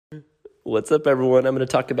What's up, everyone? I'm going to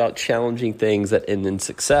talk about challenging things that end in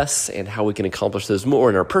success and how we can accomplish those more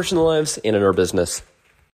in our personal lives and in our business.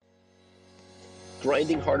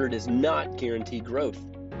 Grinding harder does not guarantee growth.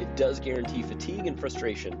 It does guarantee fatigue and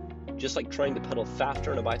frustration, just like trying to pedal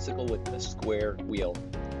faster on a bicycle with a square wheel.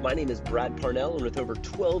 My name is Brad Parnell, and with over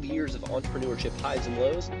 12 years of entrepreneurship highs and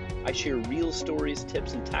lows, I share real stories,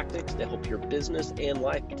 tips, and tactics to help your business and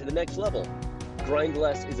life get to the next level. Grind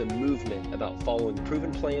Less is a movement about following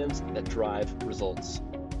proven plans that drive results.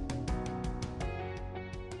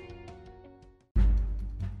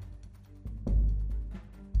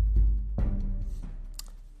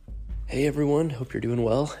 Hey everyone, hope you're doing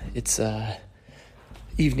well. It's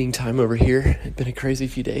evening time over here. It's been a crazy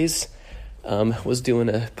few days. Was doing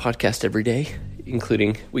a podcast every day,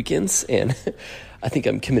 including weekends, and I think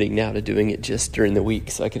I'm committing now to doing it just during the week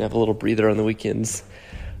so I can have a little breather on the weekends.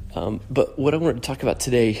 But what I wanted to talk about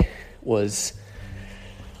today was,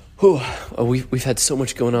 we've had so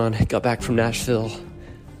much going on. Got back from Nashville,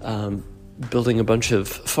 building a bunch of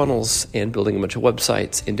funnels and building a bunch of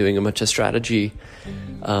websites and doing a bunch of strategy.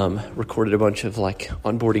 Recorded a bunch of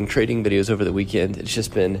onboarding trading videos over the weekend. It's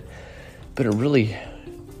just been a really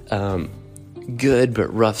good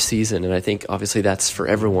but rough season, and I think obviously that's for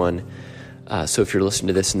everyone. So if you're listening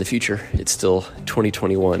to this in the future, it's still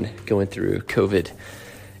 2021 going through COVID.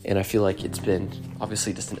 And I feel like it's been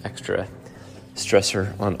obviously just an extra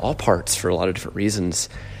stressor on all parts for a lot of different reasons.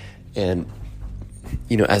 And,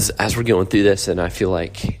 as we're going through this, and I feel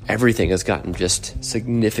like everything has gotten just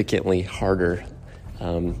significantly harder.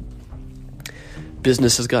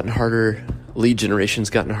 Business has gotten harder. Lead generation's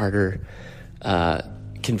gotten harder.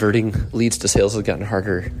 Converting leads to sales has gotten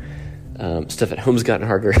harder. Stuff at home's gotten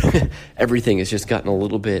harder. Everything has just gotten a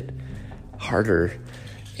little bit harder.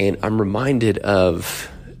 And I'm reminded of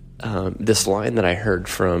this line that I heard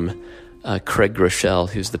from Craig Groeschel,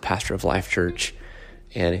 who's the pastor of Life Church,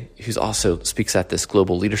 and who's also speaks at this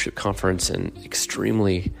global leadership conference, and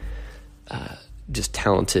extremely just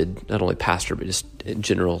talented, not only pastor, but just in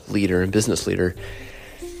general leader and business leader.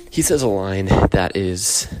 He says a line that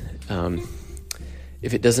is,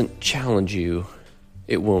 if it doesn't challenge you,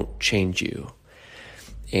 it won't change you.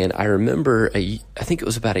 And I remember, I think it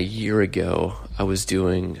was about a year ago, I was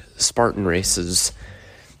doing Spartan races,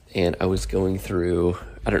 and I was going through,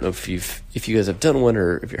 I don't know if you guys have done one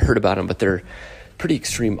or if you heard about them, but they're pretty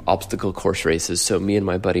extreme obstacle course races. So me and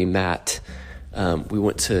my buddy Matt,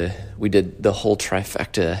 we did the whole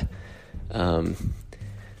trifecta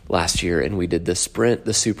last year, and we did the sprint,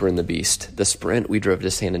 the super, and the beast. The sprint, we drove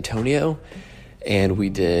to San Antonio, and we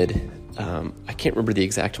did, I can't remember the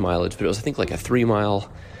exact mileage, but it was, I think, like a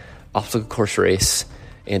 3-mile obstacle course race.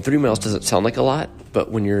 And 3 miles doesn't sound like a lot,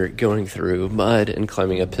 but when you're going through mud and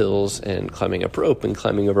climbing up hills and climbing up rope and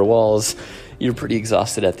climbing over walls, you're pretty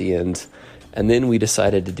exhausted at the end. And then we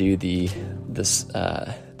decided to do the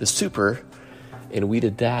super, and we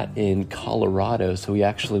did that in Colorado. So we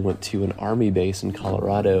actually went to an army base in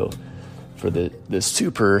Colorado for the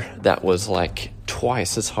super that was like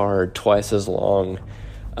twice as hard, twice as long.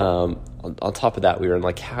 On top of that, we were in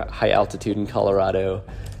high altitude in Colorado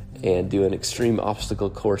and doing extreme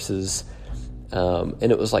obstacle courses.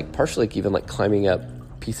 And it was partially even climbing up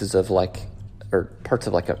pieces of or parts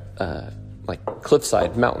of a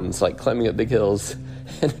cliffside mountains, climbing up big hills.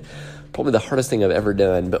 And probably the hardest thing I've ever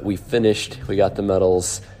done, but we finished, we got the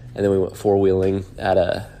medals, and then we went 4-wheeling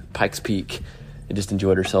at Pikes Peak and just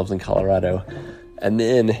enjoyed ourselves in Colorado. And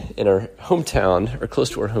then in our hometown, or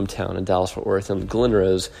close to our hometown in Dallas-Fort Worth, in Glen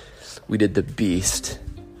Rose, we did the Beast.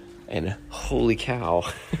 And holy cow.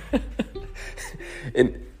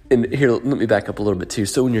 and here, let me back up a little bit too.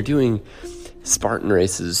 So when you're doing Spartan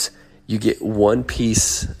races, you get one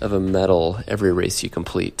piece of a medal every race you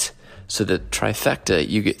complete. So the trifecta,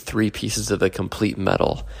 you get 3 pieces of a complete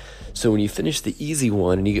medal. So when you finish the easy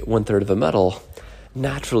one and you get 1/3 of a medal,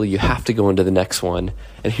 naturally you have to go into the next one.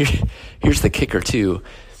 And here's the kicker too.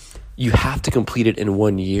 You have to complete it in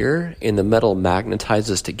 1 year, and the medal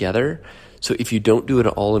magnetizes together. So if you don't do it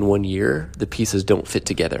all in 1 year, the pieces don't fit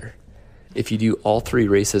together. If you do all 3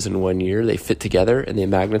 races in 1 year, they fit together and they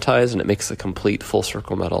magnetize, and it makes a complete full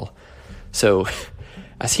circle medal. So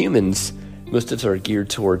as humans, most of us are geared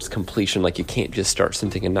towards completion. You can't just start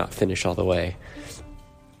something and not finish all the way.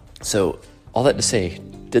 So all that to say,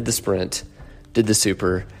 did the sprint, did the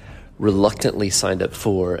super, reluctantly signed up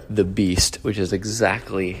for the Beast, which is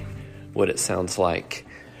exactly what it sounds like,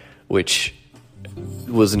 which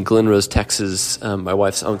was in Glen Rose, Texas. My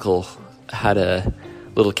wife's uncle had a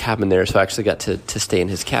little cabin there, so I actually got to stay in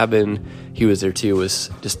his cabin. He was there too. It was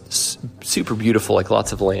just super beautiful,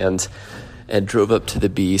 lots of land, and drove up to the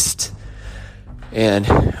Beast. And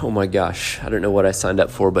oh my gosh, I don't know what I signed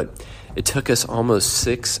up for, but it took us almost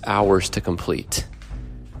 6 hours to complete.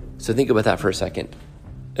 So think about that for a second.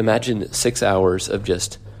 Imagine 6 hours of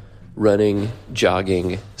just running,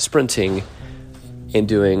 jogging, sprinting, and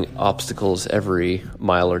doing obstacles every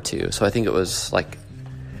mile or two. So I think it was like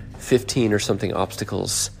 15 or something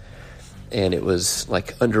obstacles, and it was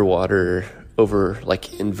like underwater, over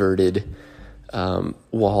like inverted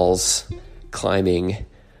walls, climbing,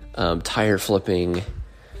 tire flipping.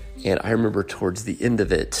 And I remember towards the end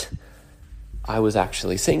of it, I was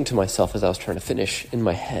actually saying to myself as I was trying to finish, in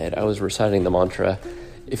my head, I was reciting the mantra,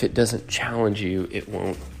 if it doesn't challenge you, it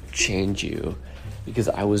won't change you. Because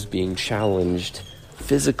I was being challenged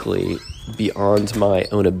physically beyond my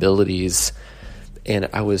own abilities, and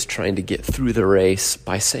I was trying to get through the race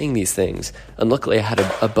by saying these things. And luckily I had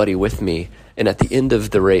a buddy with me, and at the end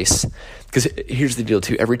of the race, because here's the deal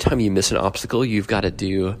too, every time you miss an obstacle, you've got to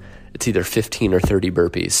do, it's either 15 or 30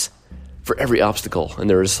 burpees for every obstacle. And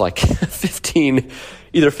there was like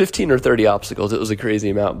either 15 or 30 obstacles. It was a crazy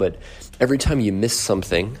amount, but every time you miss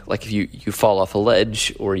something, like if you fall off a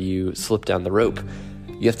ledge or you slip down the rope,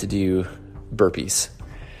 you have to do burpees.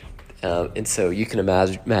 And so you can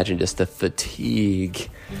imagine just the fatigue.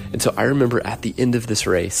 And so I remember at the end of this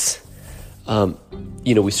race,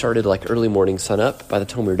 we started like early morning sun up. By the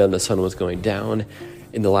time we were done, the sun was going down.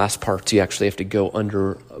 In the last parts, you actually have to go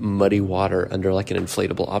under muddy water, under like an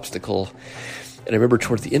inflatable obstacle. And I remember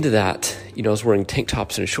towards the end of that, I was wearing tank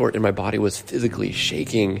tops and a short, and my body was physically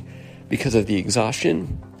shaking because of the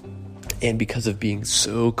exhaustion and because of being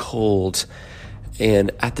so cold.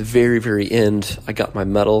 And at the very, very end, I got my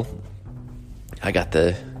medal. I got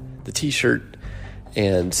the t-shirt,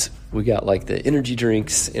 and we got like the energy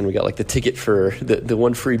drinks, and we got like the ticket for the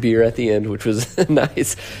one free beer at the end, which was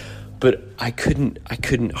nice. But I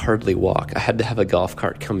couldn't hardly walk. I had to have a golf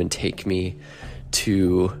cart come and take me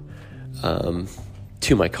to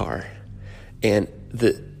my car. And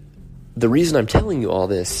the reason I'm telling you all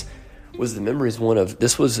this was the memory is one of,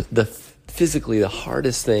 this was physically the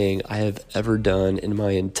hardest thing I have ever done in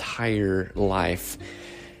my entire life.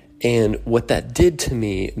 And what that did to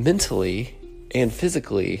me mentally and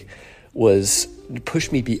physically was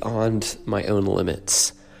push me beyond my own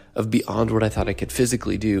limits, of beyond what I thought I could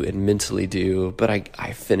physically do and mentally do, but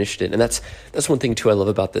I finished it. And that's one thing too I love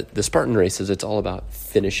about the Spartan races. It's all about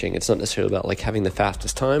finishing. It's not necessarily about like having the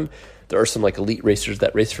fastest time. There are some like elite racers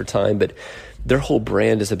that race for time, but their whole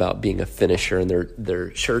brand is about being a finisher, and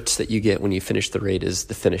their shirts that you get when you finish the race is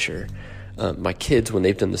the finisher. My kids, when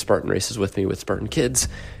they've done the Spartan races with me with Spartan Kids,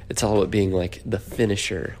 it's all about being like the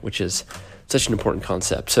finisher, which is such an important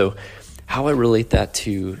concept. So how I relate that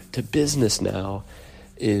to business now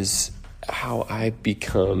is how I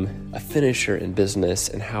become a finisher in business,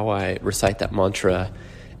 and how I recite that mantra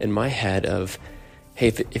in my head of, hey,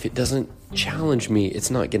 if it doesn't challenge me, it's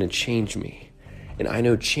not going to change me. And I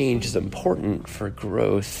know change is important for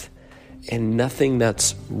growth, and nothing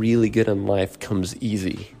that's really good in life comes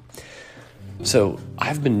easy. So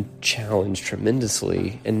I've been challenged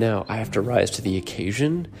tremendously, and now I have to rise to the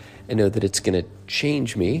occasion and know that it's going to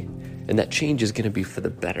change me, and that change is going to be for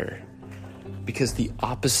the better. Because the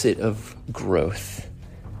opposite of growth,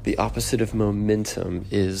 the opposite of momentum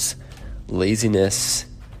is laziness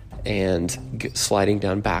and sliding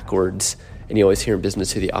down backwards. And you always hear in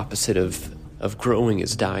business the opposite of growing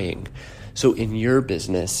is dying. So in your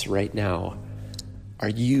business right now, are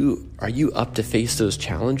you up to face those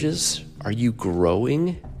challenges? Are you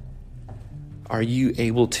growing? Are you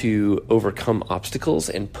able to overcome obstacles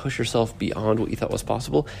and push yourself beyond what you thought was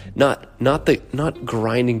possible? Not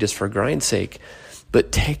grinding just for grind's sake,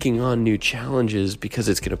 but taking on new challenges because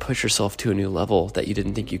it's going to push yourself to a new level that you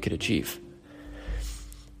didn't think you could achieve.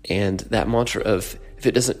 And that mantra of, if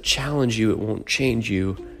it doesn't challenge you, it won't change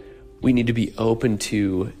you. We need to be open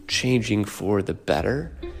to changing for the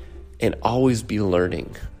better and always be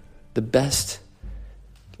learning. The best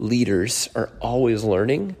leaders are always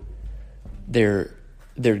learning. They're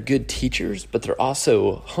good teachers, but they're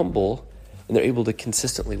also humble, and they're able to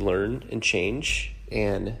consistently learn and change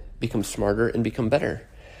and become smarter and become better.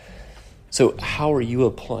 So how are you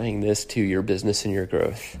applying this to your business and your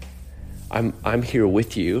growth? I'm here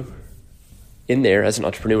with you in there as an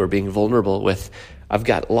entrepreneur, being vulnerable with, I've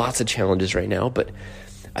got lots of challenges right now, but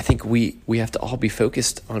I think we have to all be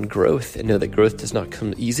focused on growth and know that growth does not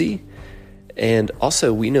come easy. And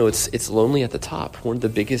also we know it's lonely at the top. One of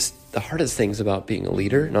the hardest things about being a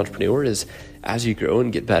leader, an entrepreneur, is as you grow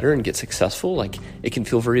and get better and get successful, like it can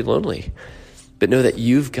feel very lonely. But know that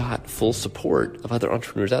you've got full support of other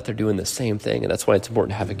entrepreneurs out there doing the same thing. And that's why it's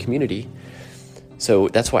important to have a community. So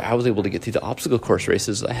that's why I was able to get through the obstacle course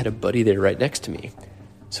races. I had a buddy there right next to me.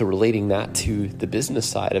 So relating that to the business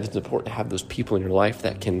side, it's important to have those people in your life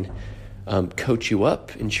that can coach you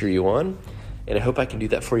up and cheer you on. And I hope I can do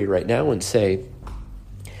that for you right now and say,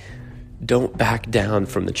 don't back down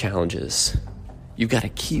from the challenges. You've got to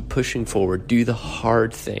keep pushing forward, do the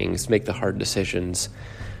hard things, make the hard decisions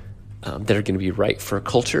that are going to be right for a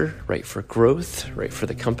culture, right for growth, right for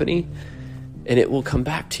the company. And it will come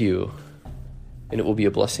back to you and it will be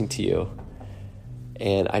a blessing to you.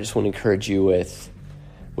 And I just want to encourage you with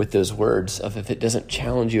those words of, if it doesn't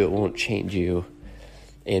challenge you, it won't change you.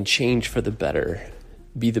 And change for the better.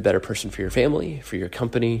 Be the better person for your family, for your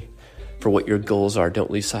company, for what your goals are.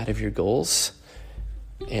 Don't lose sight of your goals.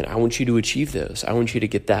 And I want you to achieve those. I want you to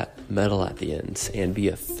get that medal at the end and be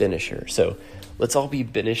a finisher. So let's all be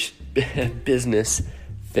business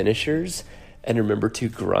finishers, and remember to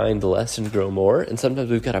grind less and grow more. And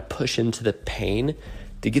sometimes we've got to push into the pain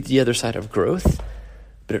to get to the other side of growth,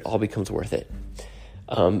 but it all becomes worth it.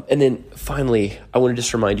 And then finally, I want to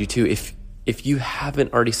just remind you too, if you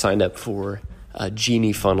haven't already signed up for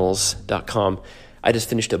geniefunnels.com, I just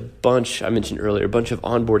finished I mentioned earlier, a bunch of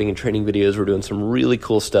onboarding and training videos. We're doing some really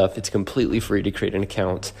cool stuff. It's completely free to create an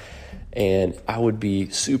account. And I would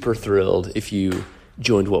be super thrilled if you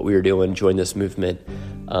joined what we were doing, joined this movement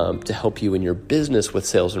to help you in your business with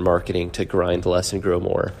sales and marketing to grind less and grow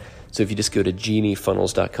more. So if you just go to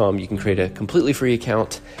geniefunnels.com, you can create a completely free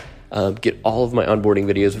account, get all of my onboarding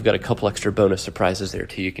videos. We've got a couple extra bonus surprises there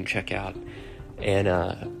too you can check out. And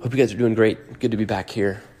hope you guys are doing great. Good to be back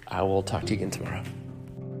here. I will talk to you again tomorrow.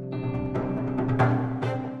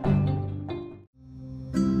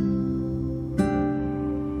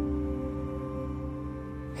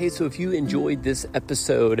 Hey, so if you enjoyed this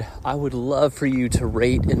episode, I would love for you to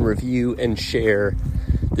rate and review and share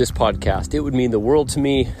this podcast. It would mean the world to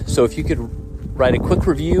me. So if you could write a quick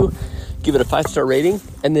review, give it a 5-star rating,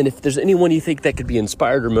 and then if there's anyone you think that could be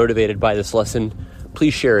inspired or motivated by this lesson,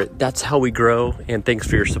 please share it. That's how we grow, and thanks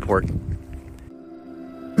for your support.